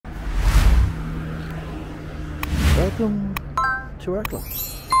Welcome to Arklow.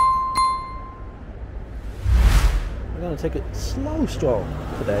 I'm going to take a slow stroll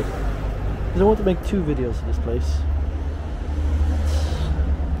today because I want to make 2 videos of this place.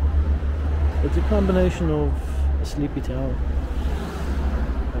 It's a combination of a sleepy town,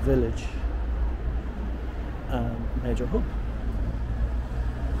 a village, and a major hub.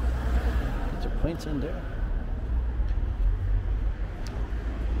 There's a points in there.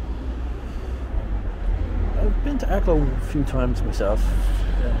 I've been to Arklow a few times myself,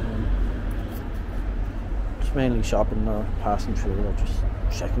 just mainly shopping or passing through or just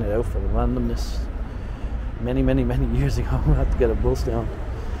checking it out for the randomness. Many years ago I had to get a bus down.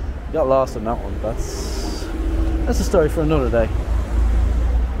 Got lost on that one. That's a story for another day.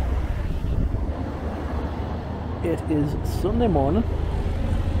 It is Sunday morning,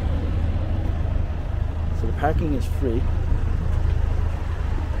 so the parking is free,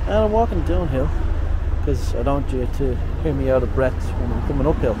 and I'm walking downhill because I don't want you to hear me out of breath when I'm coming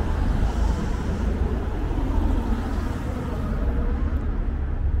uphill.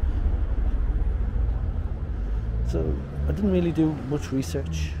 So I didn't really do much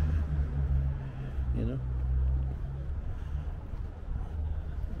research, you know.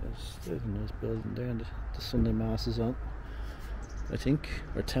 There's a nice building there, and the Sunday Mass is on, I think,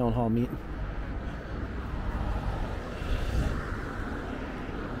 or town hall meeting.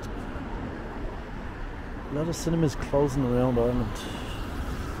 A lot of cinemas closing around Ireland.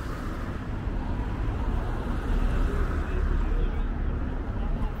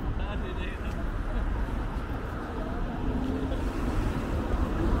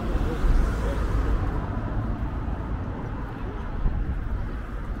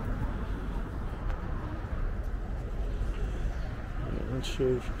 I'm not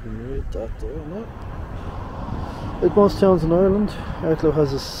sure if you can read that there or not. Like most towns in Ireland, Arklow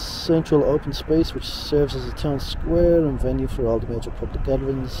has a central open space which serves as a town square and venue for all the major public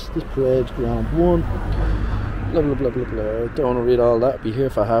gatherings. This parade, ground 1, blah blah blah blah blah. I don't want to read all that, be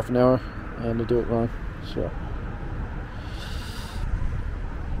here for half an hour and I do it wrong, so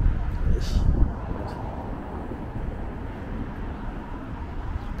yes.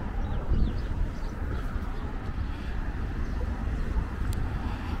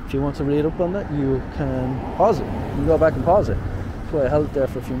 If you want to read up on that, you can pause it. You can go back and pause it. That's why I held it there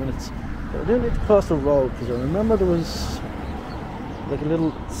for a few minutes. But I do need to cross the road because I remember there was like a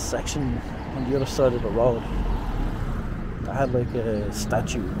little section on the other side of the road that had like a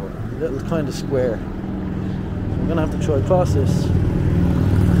statue or a little kind of square. So I'm gonna have to try across this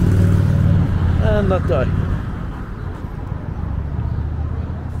and not die.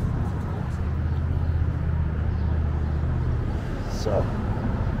 So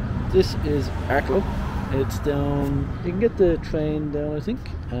this is Arklow. It's down, you can get the train down, I think.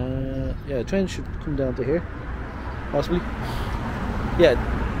 Yeah, the train should come down to here, possibly. Yeah,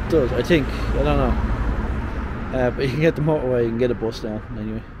 it does, I think. I don't know. But you can get the motorway, you can get a bus down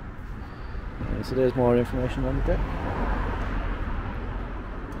anyway. So there's more information on it there.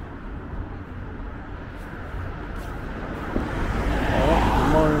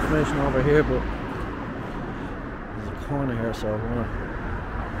 There's more information over here, but there's a corner here, so I want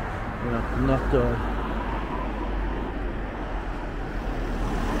to not die.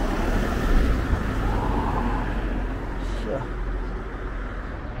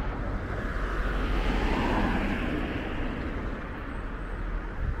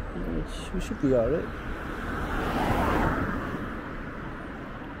 So we should be alright.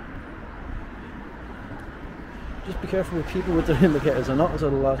 Just be careful with people with their indicators. I noticed that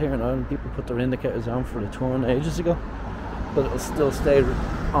a lot here in Ireland. People put their indicators on for the turn ages ago, but it'll still stay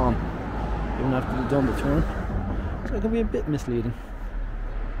on even after you've done the turn, so it can be a bit misleading.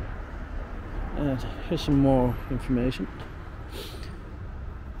 And here's some more information.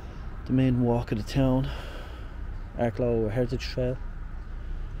 The main walk of the town, Arklow Heritage Trail,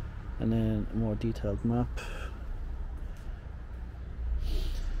 and then a more detailed map.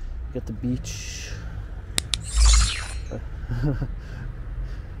 You got the beach.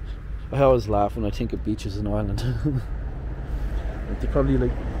 I always laugh when I think of beaches in Ireland. They're probably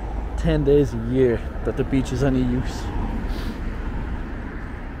like 10 days a year that the beach is any use.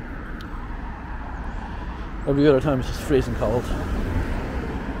 Every other time it's just freezing cold.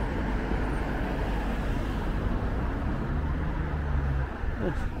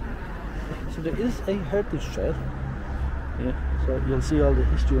 So there is a heritage trail. Yeah, so you'll see all the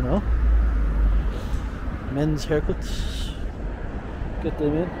history and all. Men's haircuts, get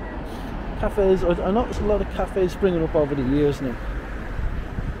them in. Cafes, I noticed a lot of cafes springing up over the years now.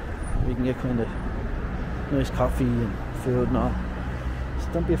 You can get kind of nice coffee and food and all. So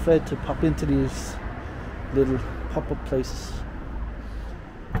don't be afraid to pop into these little pop-up places,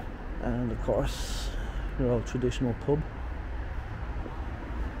 and of course your old traditional pub,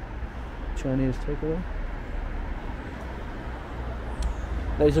 Chinese takeaway.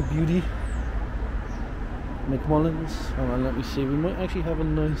 Laser Beauty, McMullen's. Hold on, let me see. We might actually have a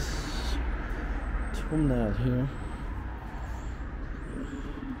nice thumbnail here.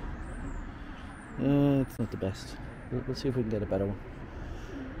 It's not the best. We'll see if we can get a better one.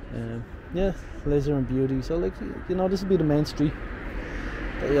 Yeah, Laser and Beauty. So, like, you know, this will be the main street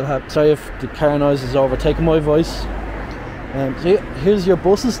that you'll have. Sorry if the car noise is overtaking my voice. So here's your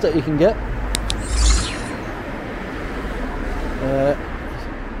buses that you can get.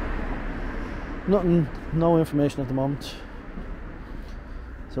 No information at the moment.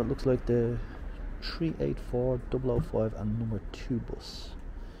 So it looks like the 384, 005 and number 2 bus.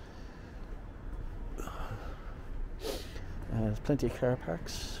 There's plenty of car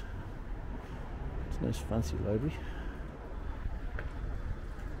parks. It's a nice fancy library.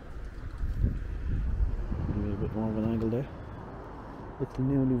 Give me a bit more of an angle there. It's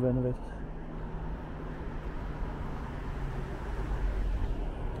newly renovated.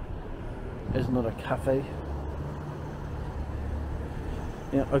 There's another cafe.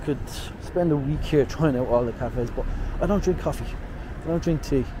 Yeah, I could spend a week here trying out all the cafes, but I don't drink coffee, I don't drink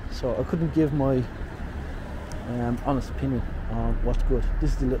tea, so I couldn't give my honest opinion on what's good.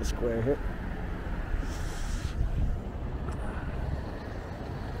 This is the little square here.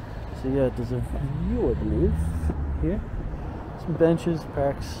 So yeah, there's a view, I believe, here. Some benches,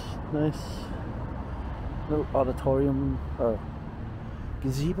 parks, nice little auditorium or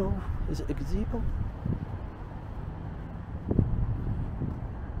gazebo. Is it a gazebo?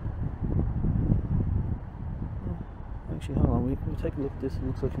 Actually, hold on, we take a look at this. It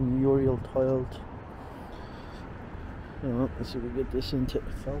looks like a mural tiled. Oh, let's see if we get this into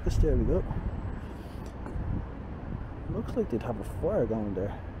focus. There we go. Looks like they'd have a fire going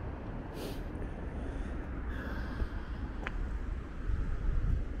there.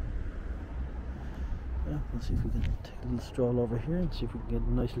 Yeah, let's see if we can take a little stroll over here and see if we can get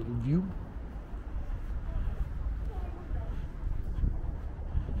a nice little view.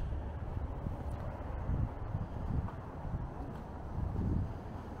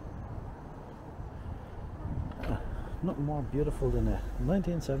 Nothing more beautiful than a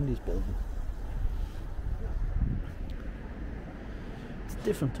 1970s building. It's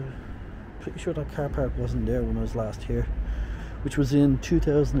different. Pretty sure that car park wasn't there when I was last here, which was in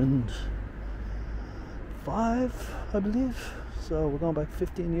 2005, I believe. So we're going back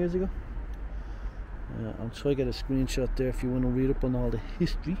 15 years ago. I'll try to get a screenshot there if you want to read up on all the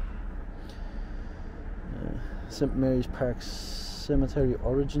history. St. Mary's Park Cemetery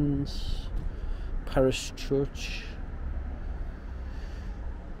origins, Parish Church.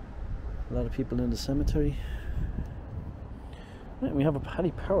 A lot of people in the cemetery. Right, we have a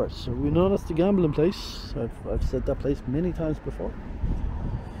Paddy Powers, so we know that's the gambling place. I've said that place many times before.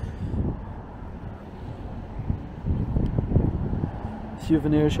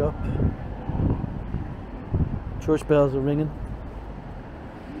 Souvenir shop. Church bells are ringing.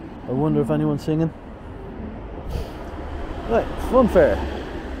 I wonder if anyone's singing. Right, fun fair.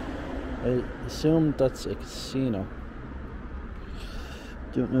 I assume that's a casino.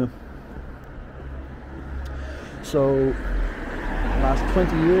 Don't know. So, last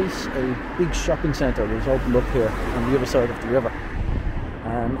 20 years, a big shopping centre was opened up here on the other side of the river,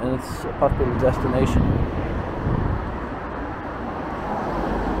 and it's a popular destination.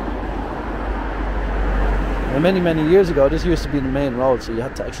 And many years ago, this used to be the main road, so you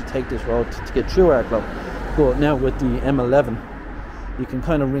had to actually take this road to get through Arklow. But now with the M11, you can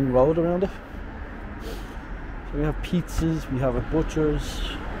kind of ring road around it. So we have pizzas, we have a butcher's.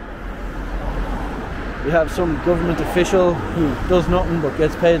 We have some government official who does nothing but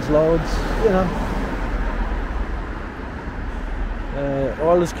gets paid loads, you know.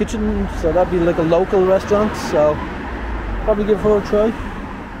 Orla's Kitchen, so that'd be like a local restaurant, so probably give her a try.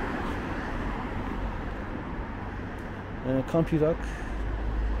 CompuDoc.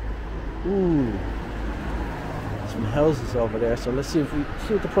 Ooh, some houses over there, so let's see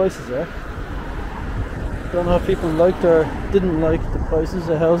what the prices are. Don't know if people liked or didn't like the prices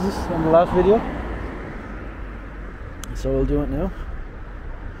of houses in the last video. So we'll do it now.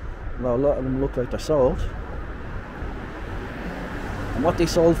 Well, a lot of them look like they're sold. And what they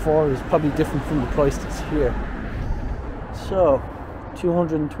sold for is probably different from the price that's here. So,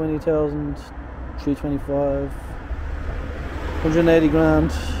 220,000, 325, 180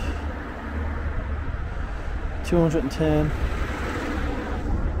 grand, 210,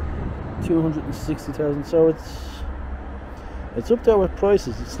 260,000. So it's up there with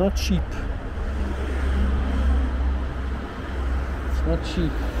prices. It's not cheap. It's not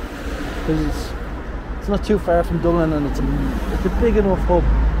cheap because it's not too far from Dublin, and it's a big enough hub.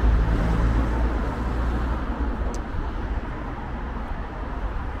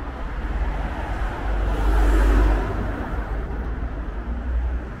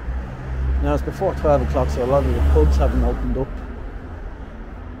 Now it's before 12 o'clock, so a lot of the pubs haven't opened up.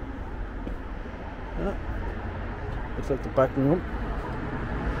 Yeah. Looks like the back room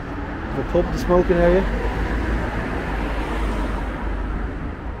of a pub, the smoking area.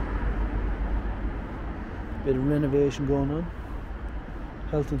 Bit of renovation going on.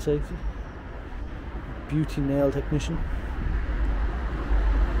 Health and safety. Beauty nail technician.